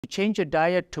You change your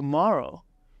diet tomorrow,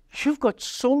 you've got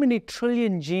so many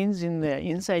trillion genes in there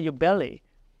inside your belly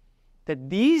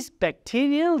that these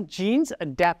bacterial genes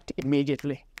adapt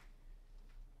immediately.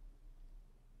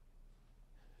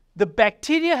 The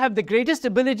bacteria have the greatest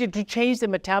ability to change their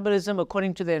metabolism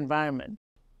according to their environment.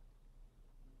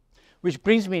 Which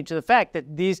brings me to the fact that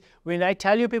when I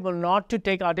tell you people not to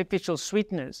take artificial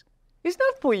sweeteners, it's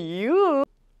not for you.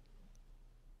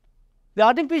 The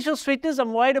artificial sweeteners,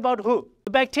 I'm worried about who?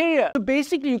 The bacteria. So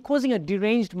basically, you're causing a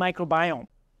deranged microbiome.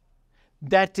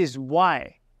 That is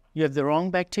why you have the wrong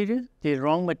bacteria, the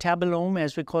wrong metabolome,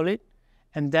 as we call it,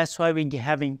 and that's why we're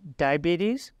having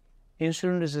diabetes,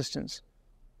 insulin resistance,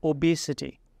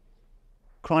 obesity,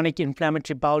 chronic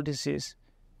inflammatory bowel disease,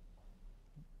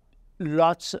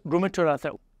 rheumatoid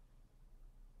arthritis.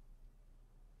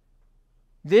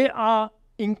 They are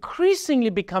increasingly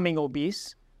becoming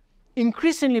obese,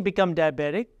 increasingly become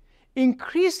diabetic,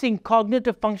 increasing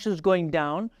cognitive functions going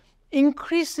down,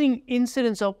 increasing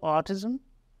incidence of autism,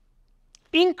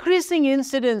 increasing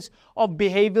incidence of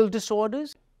behavioral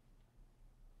disorders,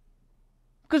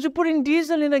 because you're putting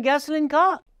diesel in a gasoline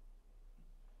car.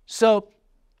 So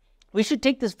we should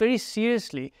take this very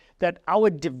seriously, that our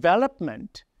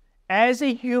development as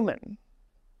a human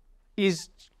is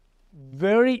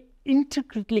very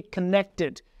intricately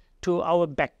connected to our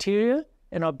bacteria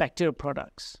and our bacterial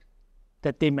products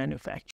that they manufacture.